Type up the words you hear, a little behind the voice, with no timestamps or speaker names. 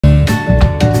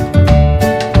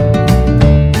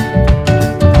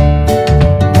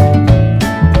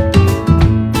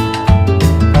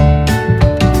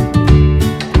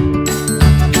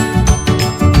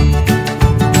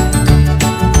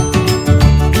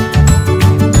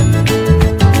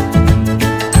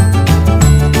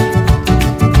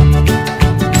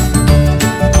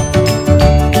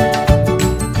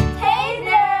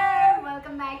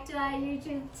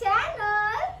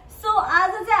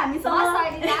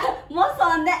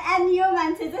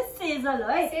सेजल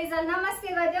है सेजल नमस्ते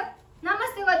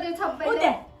गर्दियो सबैले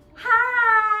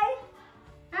हाय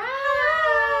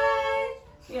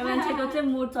यो मान्छेको चाहिँ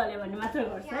मुड चल्यो भने मात्र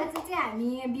गर्छ आज चाहिँ हामी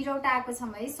बिरौटा आएको छौँ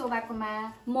है शोभाकोमा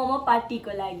मोमो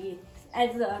पार्टीको लागि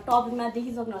एज टपिकमा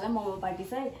देखिसक्नु होला मोमो पार्टी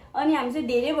चाहिँ अनि हामी चाहिँ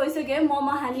धेरै भइसक्यो है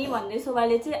मोमो हानी भन्दै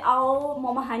शोभाले चाहिँ आओ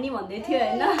मोमो हानी भन्दै थियो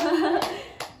होइन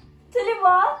चले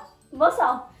बस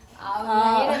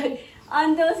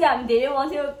अनि त्यसपछि हामी धेरै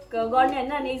बस्यो गर्ने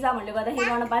होइन अनि एक्जामहरूले गर्दाखेरि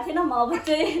गर्न पाएको थिएन म अब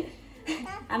चाहिँ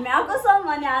हामी आएको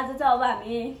छौँ अनि आज चाहिँ अब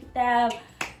हामी त्यहाँ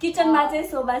किचनमा चाहिँ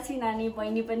शोभा छिन् अनि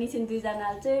बहिनी पनि छिन् दुईजना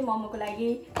चाहिँ मोमोको लागि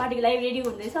पार्टीको लागि रेडी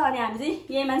हुँदैछ अनि हामी चाहिँ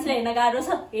यही मान्छेलाई हेर्न गाह्रो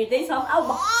छ हेर्दैछौँ अब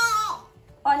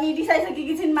अनि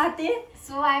रिसाइसकेकी छिन् माते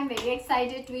so I am very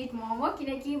excited with momo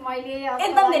किनकि मैले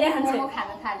एकदम धेरै मोमो खान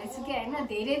थालेछु कि होइन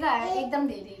धेरै त एकदम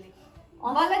धेरै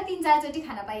मलाई 3-4 चोटि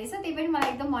खान पाइएछ त्यही पनि मलाई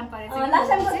एकदम मन परेछ लास्ट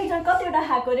टाइम कतिवटा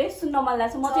खाएको रे सुन्न मन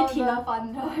लाग्छ म चाहिँ थिइनँ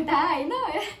 15वटा होइन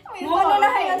मोमो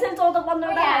नखाएको चाहिँ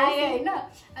 14-15वटा खाएँ होइन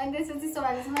अनि त्यसपछि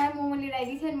शोभाले चाहिँ मलाई मोमो लिएर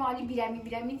आइदिएको थियो अनि म अलिक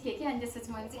बिरामी थिएँ कि अनि त्यसपछि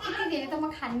मैले चाहिँ यति धेरै त म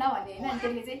खान्न भने होइन अनि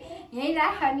त्यसले चाहिँ यहीँ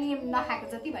राख अनि नखाएको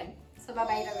जति भने शोभा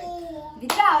बाहिर गयो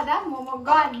भित्र आउँदा मोमो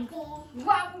गम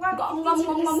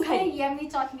खाएँ यम्मी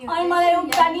चटनी अनि मलाई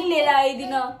एउटा नि लिएर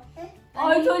आइदिन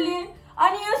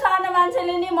अनि यो सानो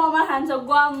मान्छेले नि मोमो खान्छ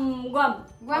ग्वाम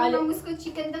उसको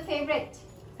चिकन त फेभरेट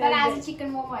तर आज चिकन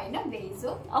मोमो होइन भेज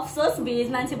हो अफसोस भेज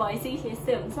मान्छे भएपछि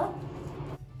यस्तै हुन्छ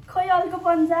खै अर्को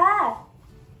पन्जा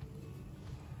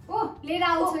ओ लिएर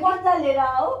आउँछु पन्जा लिएर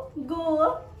आऊ गो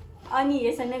अनि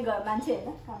यसरी नै मान्छे होइन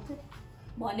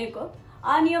भनेको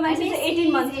अनि यो मान्छे चाहिँ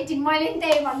 18 months 18 मैले नि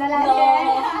त्यही भन्दा लाग्यो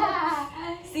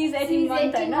सी इज 18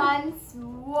 months हैन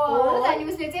अनि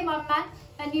उसले चाहिँ मम्मा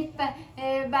अनि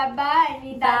बाबा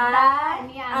अनि दादा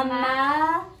अनि आमा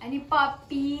अनि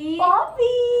पप्पी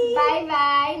बाई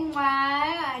बाई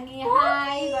अनि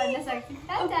हाई गर्न सक्छ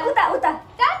उता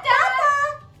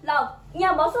ल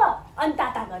यहाँ बस अनि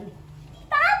टाटा गर्ने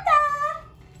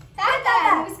टाटा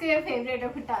उसको यो फेभरेट हो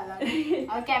खुट्टा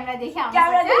ल क्यामेरा देखि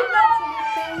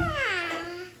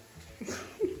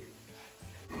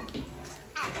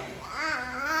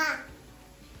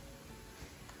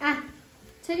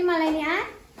छोरी मलाई नि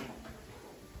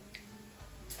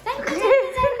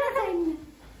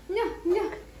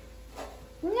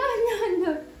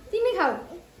तिमी खाऊ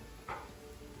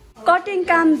कटिङ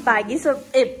काम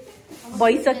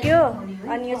भइसक्यो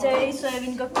अनि यो चाहिँ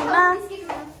सोयाबिनको किमा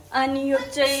अनि यो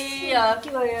चाहिँ के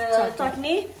भयो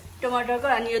चटनी टमाटरको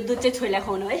अनि यो दुध चाहिँ छोइलाई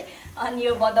खुवाउनु है अनि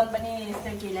यो बदाम पनि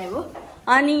यस्तै केलाई हो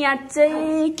अनि यहाँ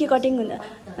चाहिँ के कटिङ हुन्छ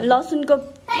लसुनको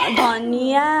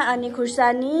धनिया अनि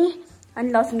खुर्सानी अनि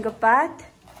लसुनको पात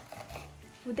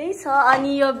हुँदैछ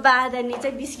अनि यो बादानी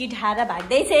चाहिँ बिस्किट खाएर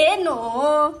भाग्दैछ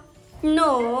नो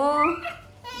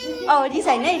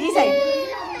रिसाइ नै रिसाइ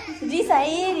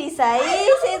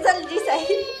सेजल रिसाइ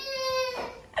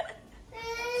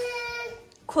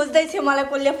खोज्दै थियो मलाई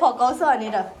कसले फकाउँछ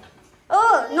भनेर ओ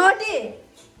नटी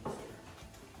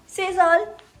सेजल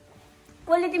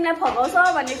कसले तिमीलाई फकाउँछ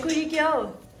भन्ने कुरी के हो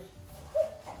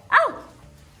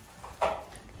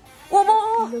ओबो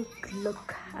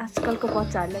लुक आजकलको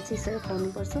बच्चाहरूलाई चाहिँ यसरी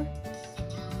खुवाउनुपर्छ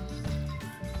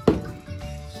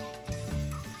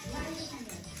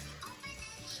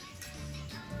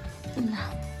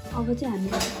अब चाहिँ हामी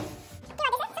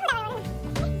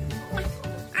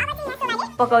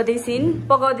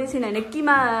पकाउँदैछिन् होइन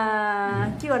किमा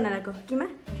के गर्न लागेको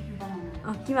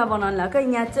किमा बनाउनु लागेको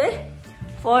यहाँ चाहिँ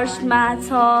फर्स्टमा छ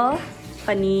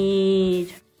पनिर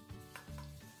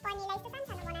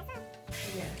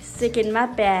सेकेन्डमा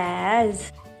प्याज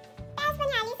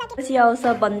पछि आउँछ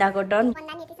बन्दाको टन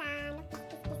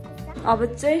अब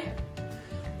चाहिँ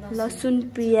लसुन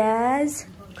प्याज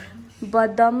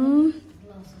बदाम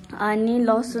अनि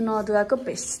लसुन अदुवाको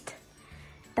पेस्ट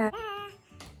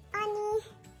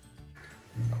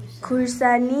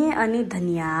खुर्सानी अनि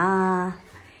धनिया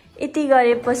यति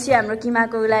गरेपछि हाम्रो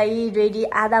किमाको लागि रेडी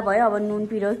आधा भयो अब नुन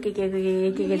पिरो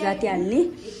के जाति हाल्ने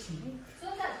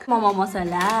मोमो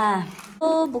मसला ओ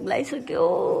भोक लागिसक्यो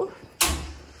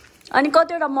अनि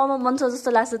कतिवटा मोमो बन्छ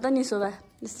जस्तो लाग्छ त नि शोभा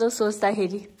यस्तो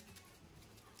सोच्दाखेरि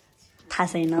थाहा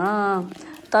छैन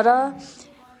तर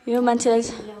यो मान्छेलाई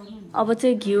अब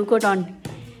चाहिँ घिउको टन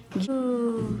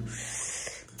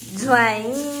ज्वाई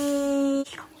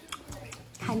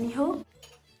खाने हो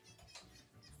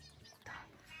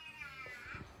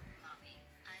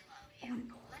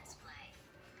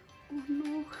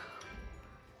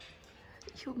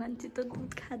यो मान्छे त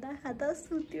दुध खाँदा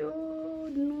सुत्यो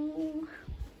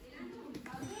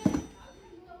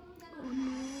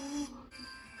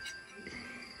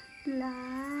ला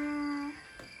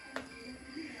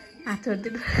हात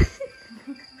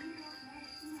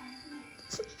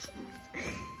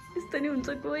पनि हुन्छ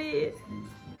कोही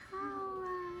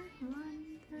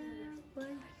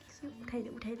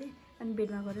उठाइदे अनि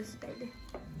बेडमा गएर सुताइदे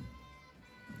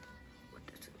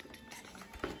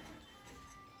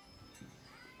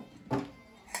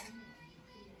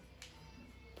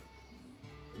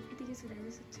यतिकै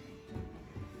सुताइदे सुत्छ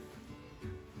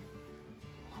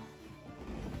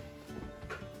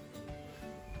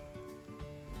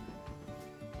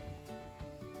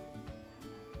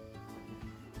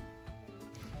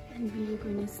and we're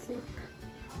going to sleep.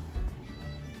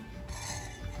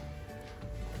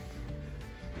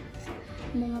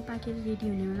 Mama packet ready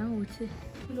हुने वाला हो चाहिँ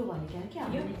ठुलो भयो क्या के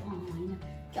हैन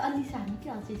के अलि सानो के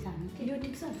अझै सानो के यो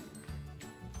ठिक छ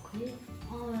खोइ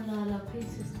ल खोइ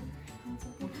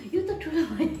यो त ठुलो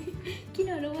भयो किन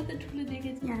र म त ठुलो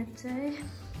देखेँ यहाँ चाहिँ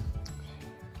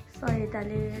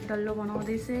सरिताले डल्लो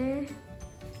बनाउँदैछ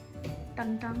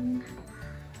टङ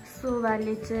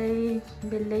शोभाले चाहिँ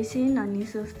बेल्दैछिन् अनि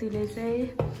स्वस्तिले चाहिँ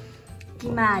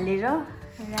किमा हालेर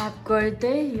र्याप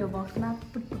गर्दै यो बक्समा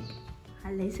पुटपुट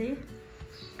हाल्दैछ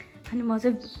अनि म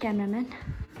चाहिँ क्यामेराम्यान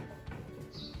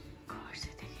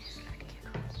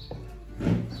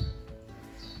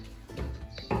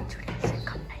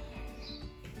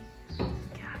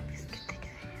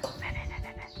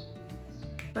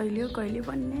कहिले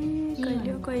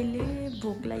कहिले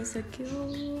भोक लागिसक्यो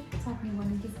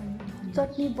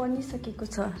चटनी बनिसकेको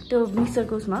छ त्यो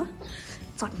मिक्सरको उसमा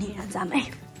चटनी जामै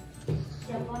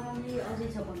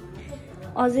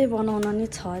अझै बनाउन नि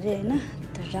छ अरे होइन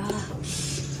तर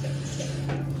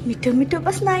मिठो मिठो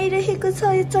बस्न आइरहेको छ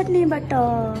यो चटनीबाट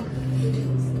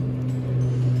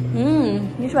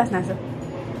मिठो बास्ना छ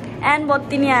एन्ड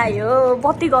बत्ती नि आयो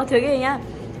बत्ती गएको थियो कि यहाँ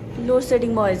लोड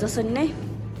सेडिङ भयो जसरी नै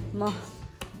म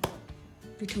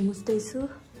पिठो मुस्दैछु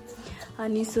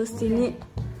अनि स्वस्ति नि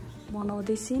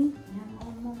बनाउँदैछिन्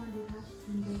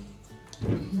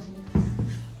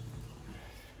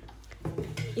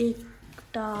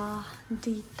एउटा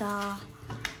दुईटा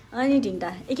अनि तिनटा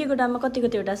एक एकवटामा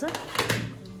कतिवटा छ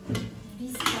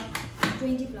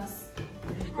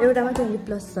 20+ एउटामा 20+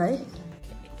 छ है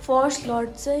फर्स्ट लट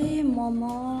चाहिँ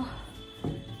मोमो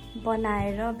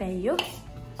बनाएर भ्याइयो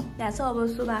यहाँ छ अब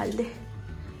सुगा हाल्दै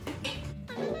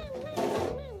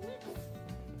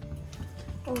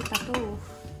तातो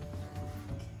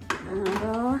र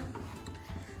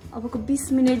अबको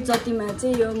 20 मिनट जतिमा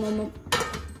चाहिँ यो मोमो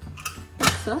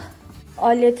पुग्छ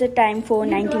अहिले चाहिँ टाइम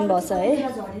 4:19 भएछ है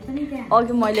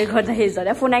अघि मैले गर्दाखेरि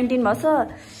झऱ्या 4:19 भएछ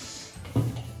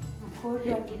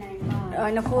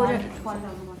होइन 4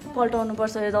 पल्टाउनु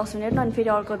पर्छ 10 मिनट अनि फेरि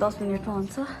अर्को 10 मिनटमा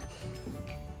हुन्छ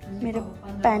मेरो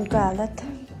प्यान्टको हालत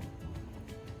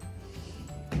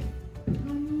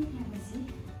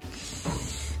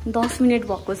 10 मिनट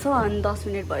भएको छ अनि 10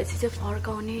 मिनट भएपछि चाहिँ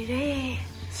फर्काउने रे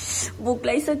भोक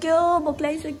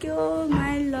लागिसक्यो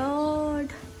माई लर्ड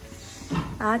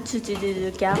आज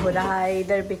क्या हो रहा है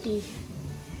इधर बेटी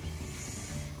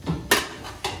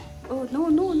oh no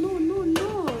no no no no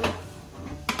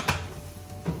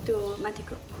त्यो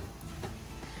माथिको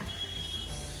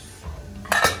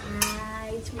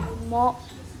मोमो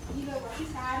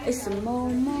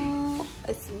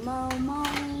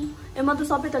ए म त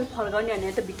सबै त फर्काउने होइन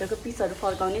त भित्रको पिसहरू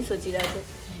फर्काउने सोचिरहेको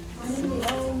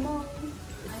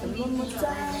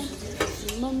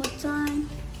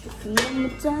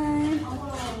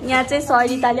यहाँ चाहिँ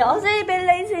सरिताले अझै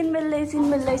बेल्दैछिन्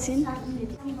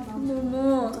momo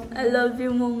I love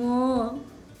you momo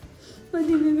म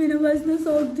तिमी बिना बाँच्न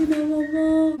सक्दिनँ momo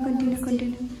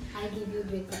continue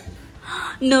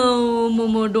No,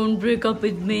 Momo, don't break up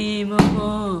with me,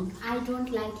 Momo. I don't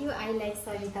like you. I like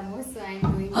Sarita more, so I'm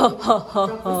going to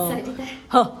propose Sarita.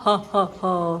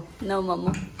 No,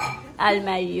 Momo. I'll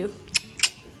marry you.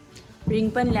 Ring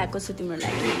पनि ल्याएको छु तिम्रो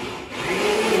लागि.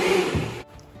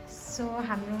 So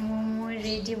हाम्रो मोमो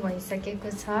रेडी भइसकेको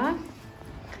छ.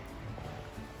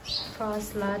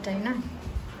 First lot हैन.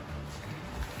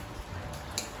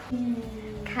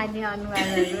 खाने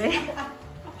अनुहारहरु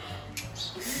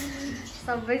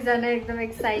सबैजना एकदम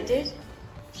एक्साइटेड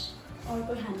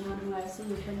अर्को खाने अनुहार चाहिँ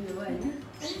यो पनि हो हैन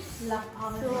ल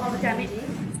अब हामी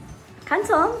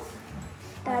खान्छौँ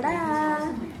टाडा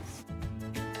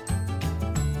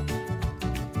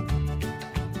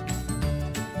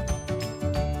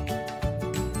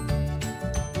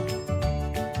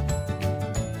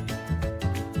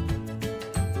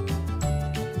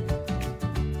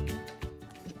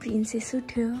प्रिन्सेस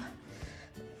उठ्यो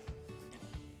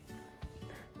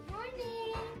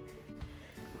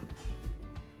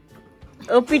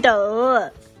ओपिटा हो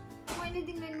मैले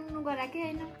तिमीले नुनु गराके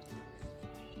हैन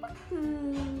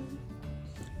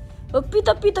ओ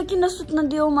पिता किन सुत्न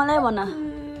दियो मलाई भन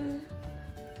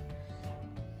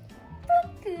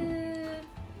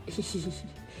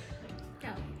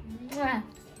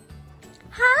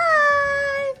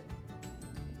Hi!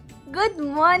 Good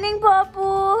morning,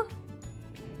 Papu.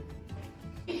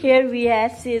 Here we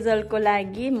have Sejal ko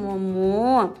लागि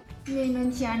momo. मेरो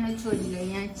च्यानो छोरीले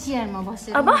यहाँ चेयरमा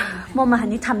बसेर अब मोमो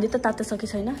हानी थाम्दै त तातो सके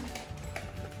छैन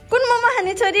कुन मोमो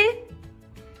हानी छोरी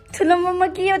ठुलो मोमो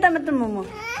के हो त मतलब मोमो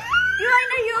त्यो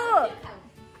हैन यो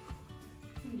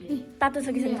तातो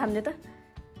सके छैन थाम्दै त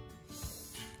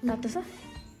तातो छ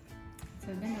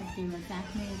छैन के भन्छ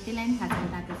आफ्नै त्यसलाई नि थाहा छ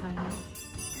तातो छैन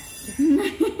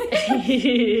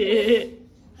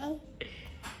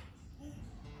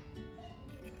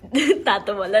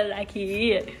तातो बोला राखी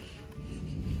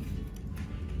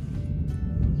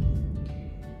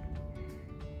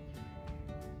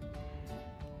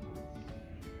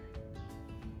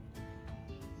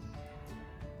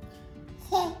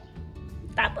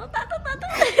Tato.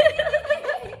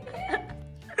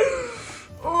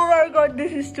 Oh my god,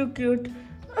 this is too cute.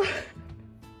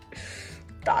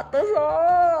 Tato sa.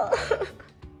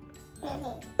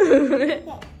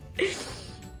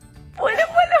 Pula.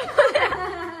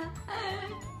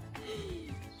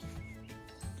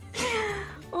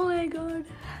 Oh my god.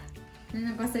 Non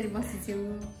कसरी बसिछौ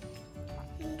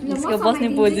यसको बस्ने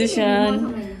पोजिसन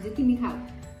तिमी खाऊ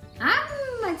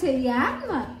आम्मा छोरी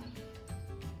आम्मा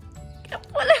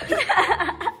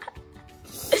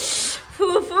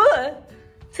फुफु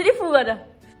छोरी फु गर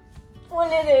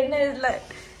पोलेर हेर्न यसलाई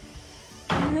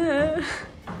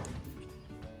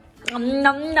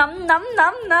नम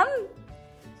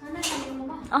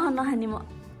नखाने म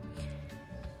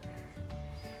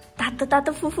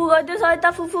तातो फुफु गरिदियो सरिता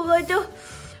फुफु गरिदियो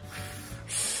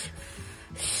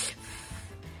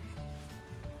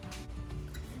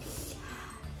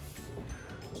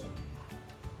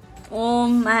Oh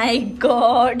my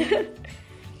god.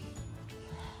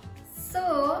 So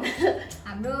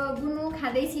हाम्रो बुनु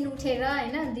खादै छिन उठेर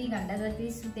हैन 2 घण्टा जति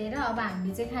सुतेर अब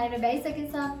हामीले चाहिँ खाएर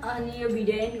भ्याइसकेछ अनि यो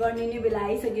भिडियो एन्ड गर्ने नै बेला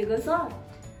आइसकेको छ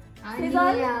अनि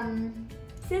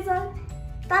Sejal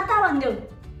Tata भन्देऊ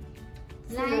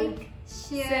like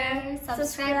share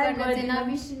subscribe गर्न चाहिँ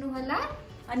नबिर्सनु होला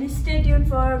अनि stay tune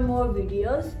for more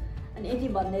videos अनि यति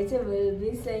भन्दै चाहिँ will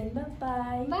be saying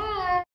bye bye